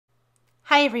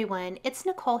Hi everyone, it's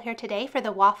Nicole here today for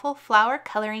the Waffle Flower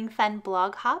Coloring Fun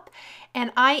blog hop, and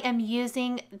I am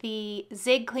using the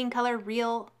Zig Clean Color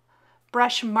Real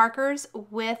Brush Markers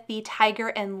with the Tiger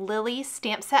and Lily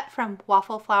stamp set from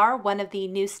Waffle Flower, one of the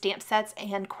new stamp sets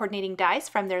and coordinating dies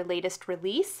from their latest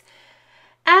release,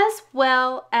 as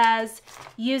well as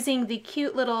using the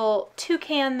cute little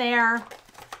toucan there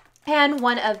and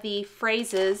one of the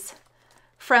phrases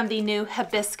from the new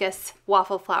Hibiscus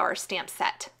Waffle Flower stamp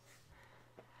set.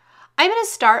 I'm going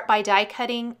to start by die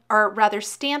cutting, or rather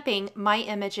stamping, my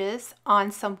images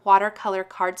on some watercolor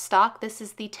cardstock. This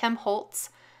is the Tim Holtz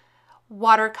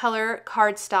watercolor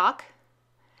cardstock.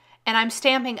 And I'm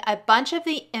stamping a bunch of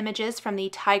the images from the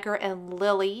Tiger and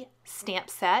Lily stamp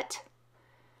set.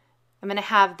 I'm going to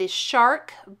have the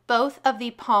shark, both of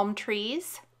the palm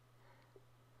trees,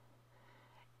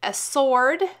 a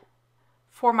sword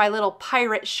for my little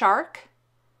pirate shark,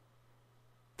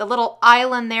 the little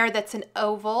island there that's an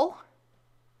oval,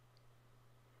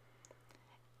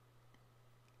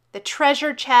 the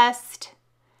treasure chest,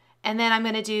 and then I'm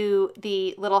going to do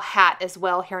the little hat as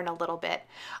well here in a little bit.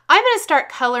 I'm going to start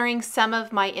coloring some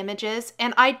of my images,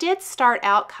 and I did start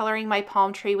out coloring my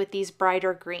palm tree with these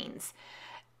brighter greens.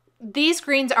 These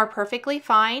greens are perfectly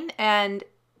fine and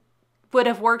would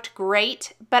have worked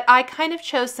great, but I kind of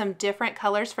chose some different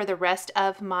colors for the rest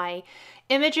of my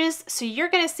images, so you're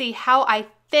going to see how I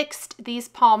fixed these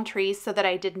palm trees so that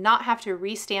I did not have to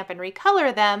restamp and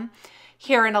recolor them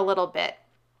here in a little bit.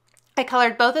 I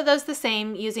colored both of those the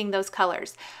same using those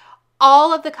colors.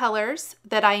 All of the colors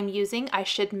that I'm using, I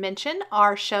should mention,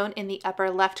 are shown in the upper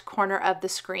left corner of the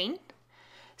screen.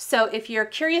 So if you're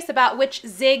curious about which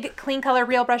Zig Clean Color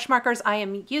Real Brush Markers I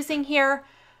am using here,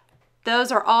 those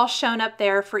are all shown up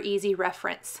there for easy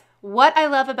reference. What I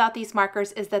love about these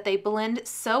markers is that they blend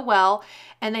so well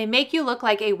and they make you look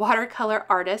like a watercolor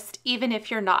artist, even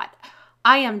if you're not.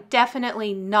 I am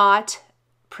definitely not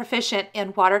proficient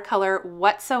in watercolor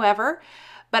whatsoever,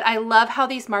 but I love how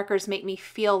these markers make me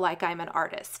feel like I'm an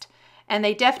artist. And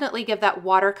they definitely give that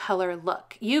watercolor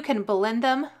look. You can blend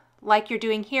them like you're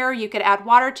doing here. You could add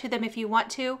water to them if you want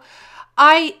to.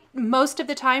 I, most of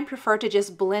the time, prefer to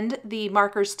just blend the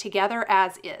markers together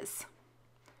as is.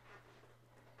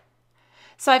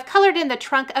 So I've colored in the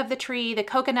trunk of the tree, the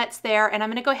coconuts there, and I'm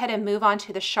going to go ahead and move on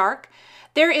to the shark.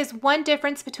 There is one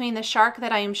difference between the shark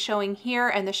that I am showing here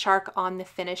and the shark on the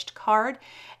finished card,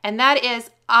 and that is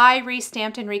I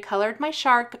restamped and recolored my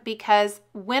shark because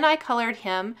when I colored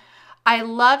him, I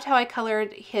loved how I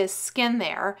colored his skin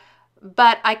there,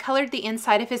 but I colored the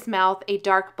inside of his mouth a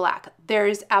dark black.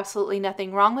 There's absolutely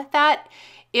nothing wrong with that.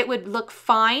 It would look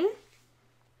fine,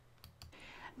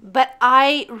 but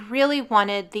I really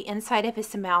wanted the inside of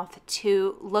his mouth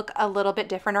to look a little bit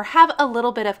different or have a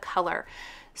little bit of color.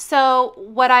 So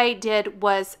what I did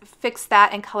was fix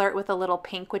that and color it with a little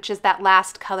pink, which is that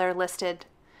last color listed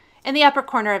in the upper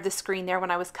corner of the screen there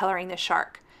when I was coloring the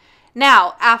shark.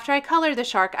 Now, after I colored the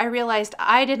shark, I realized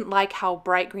I didn't like how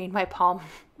bright green my palm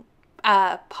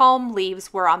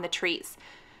leaves were on the trees.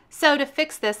 So to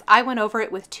fix this, I went over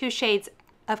it with two shades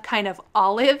of kind of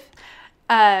olive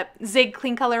Zig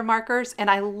Clean Color markers, and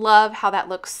I love how that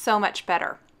looks so much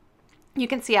better. You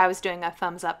can see I was doing a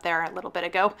thumbs up there a little bit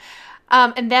ago.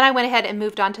 And then I went ahead and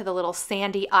moved on to the little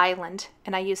sandy island,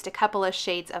 and I used a couple of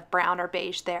shades of brown or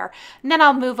beige there. And then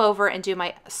I'll move over and do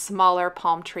my smaller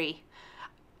palm tree.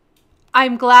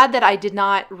 I'm glad that I did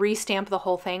not restamp the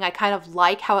whole thing. I kind of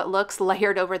like how it looks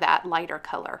layered over that lighter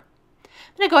color.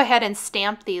 I'm going to go ahead and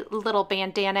stamp the little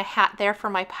bandana hat there for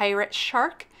my pirate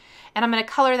shark, and I'm going to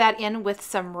color that in with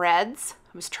some reds.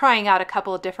 I was trying out a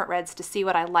couple of different reds to see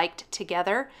what I liked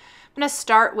together. I'm going to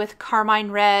start with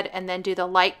carmine red and then do the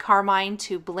light carmine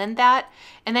to blend that,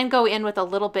 and then go in with a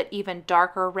little bit even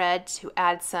darker red to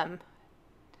add some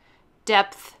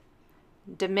depth,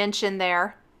 dimension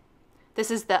there.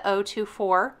 This is the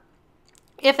 024.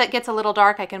 If that gets a little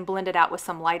dark, I can blend it out with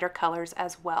some lighter colors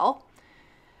as well.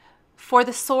 For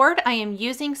the sword, I am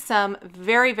using some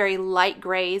very, very light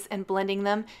grays and blending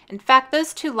them. In fact,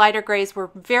 those two lighter grays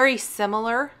were very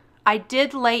similar. I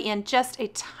did lay in just a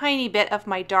tiny bit of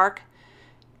my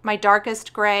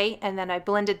darkest gray, and then I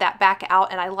blended that back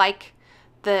out, and I like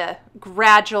the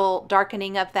gradual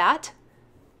darkening of that.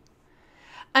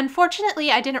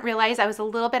 Unfortunately, I didn't realize I was a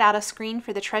little bit out of screen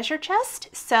for the treasure chest,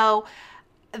 so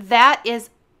that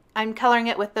is, I'm coloring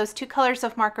it with those two colors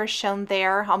of markers shown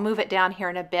there. I'll move it down here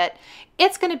in a bit.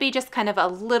 It's going to be just kind of a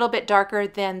little bit darker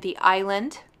than the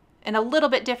island and a little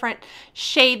bit different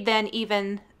shade than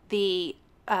even the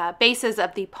bases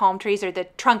of the palm trees or the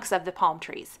trunks of the palm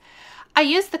trees. I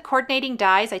used the coordinating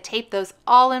dies. I taped those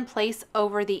all in place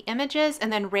over the images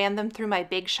and then ran them through my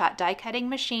Big Shot die cutting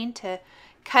machine to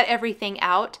cut everything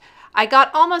out. I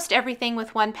got almost everything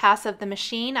with one pass of the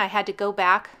machine. I had to go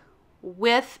back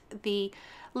with the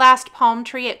last palm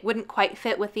tree. It wouldn't quite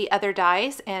fit with the other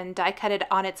dies and die cut it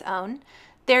on its own.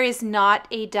 There is not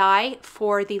a die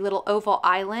for the little oval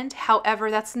island.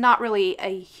 However, that's not really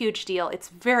a huge deal. It's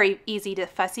very easy to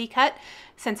fussy cut.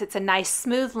 Since it's a nice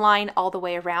smooth line all the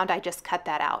way around, I just cut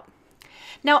that out.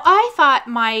 Now I thought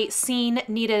my scene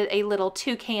needed a little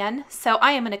toucan, so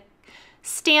I am going to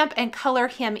stamp and color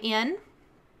him in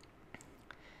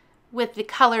with the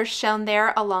colors shown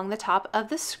there along the top of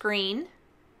the screen.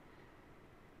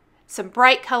 Some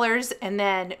bright colors, and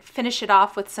then finish it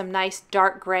off with some nice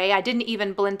dark gray. I didn't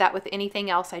even blend that with anything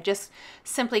else. I just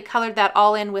simply colored that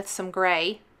all in with some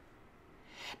gray.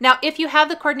 Now, if you have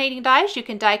the coordinating dies, you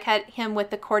can die cut him with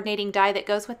the coordinating die that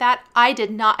goes with that. I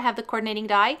did not have the coordinating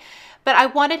die, but I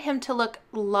wanted him to look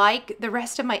like the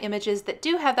rest of my images that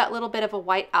do have that little bit of a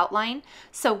white outline.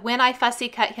 So when I fussy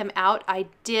cut him out, I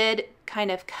did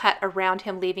kind of cut around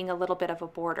him, leaving a little bit of a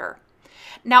border.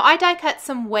 Now I die cut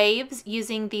some waves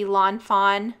using the Lawn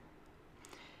Fawn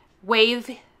wave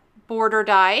border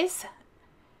dies.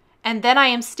 And then I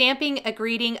am stamping a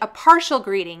greeting, a partial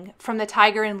greeting from the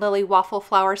Tiger and Lily Waffle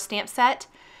Flower stamp set.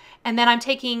 And then I'm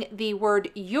taking the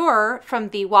word "your" from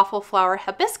the Waffle Flower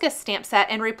Hibiscus stamp set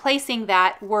and replacing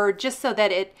that word just so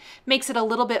that it makes it a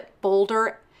little bit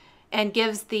bolder and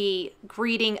gives the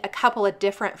greeting a couple of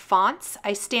different fonts.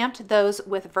 I stamped those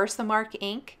with Versamark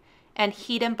ink and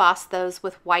heat embossed those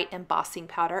with white embossing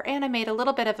powder. And I made a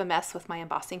little bit of a mess with my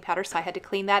embossing powder, so I had to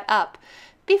clean that up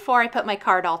before I put my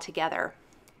card all together.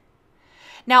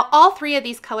 Now, all three of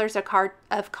these colors of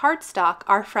cardstock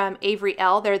are from Avery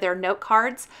Elle. They're their note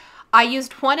cards. I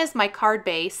used one as my card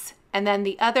base, and then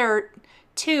the other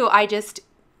two, I just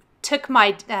took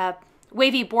my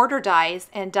wavy border dies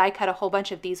and die cut a whole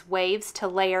bunch of these waves to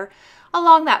layer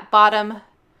along that bottom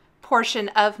portion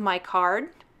of my card.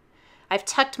 I've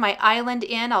tucked my island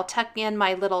in. I'll tuck in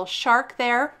my little shark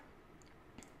there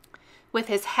with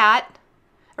his hat.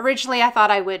 Originally, I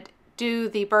thought I would do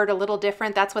the bird a little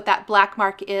different. That's what that black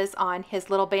mark is on his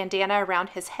little bandana around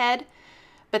his head.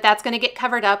 But that's going to get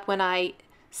covered up when I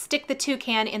stick the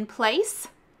toucan in place.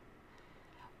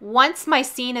 Once my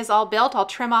scene is all built, I'll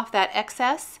trim off that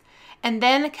excess. And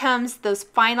then comes those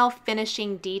final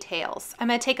finishing details. I'm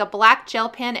going to take a black gel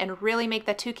pen and really make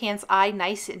the toucan's eye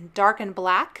nice and dark and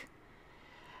black.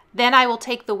 Then I will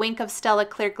take the Wink of Stella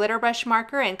clear glitter brush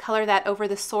marker and color that over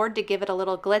the sword to give it a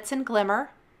little glitz and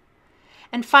glimmer.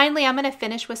 And finally, I'm going to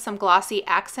finish with some glossy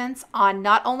accents on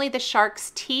not only the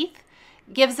shark's teeth,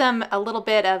 gives them a little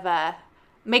bit of a,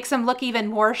 makes them look even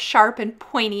more sharp and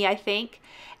pointy, I think.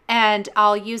 And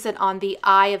I'll use it on the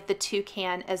eye of the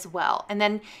toucan as well. And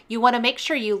then you want to make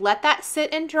sure you let that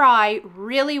sit and dry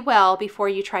really well before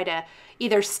you try to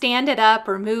either stand it up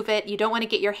or move it. You don't want to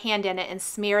get your hand in it and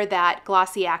smear that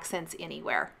glossy accents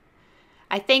anywhere.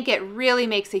 I think it really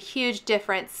makes a huge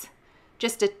difference,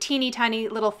 just a teeny tiny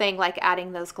little thing like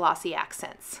adding those glossy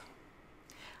accents.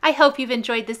 I hope you've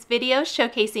enjoyed this video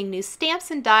showcasing new stamps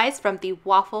and dies from the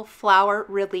Waffle Flower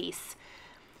release.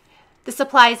 The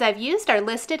supplies I've used are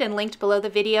listed and linked below the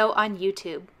video on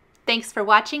YouTube. Thanks for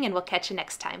watching, and we'll catch you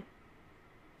next time.